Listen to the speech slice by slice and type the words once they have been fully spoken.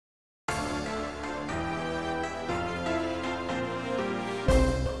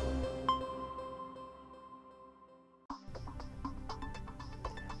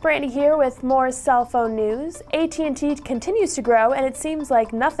Brandy here with more cell phone news. AT&T continues to grow, and it seems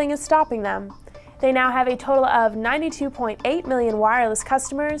like nothing is stopping them. They now have a total of 92.8 million wireless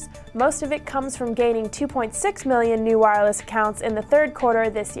customers. Most of it comes from gaining 2.6 million new wireless accounts in the third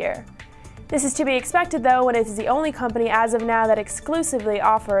quarter this year. This is to be expected, though, when it is the only company as of now that exclusively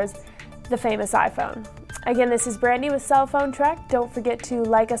offers the famous iPhone. Again, this is Brandy with Cell Phone Trek. Don't forget to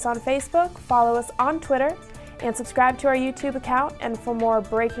like us on Facebook, follow us on Twitter, and subscribe to our YouTube account. And for more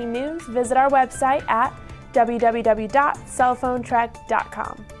breaking news, visit our website at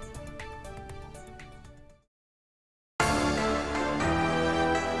www.cellphonetrek.com.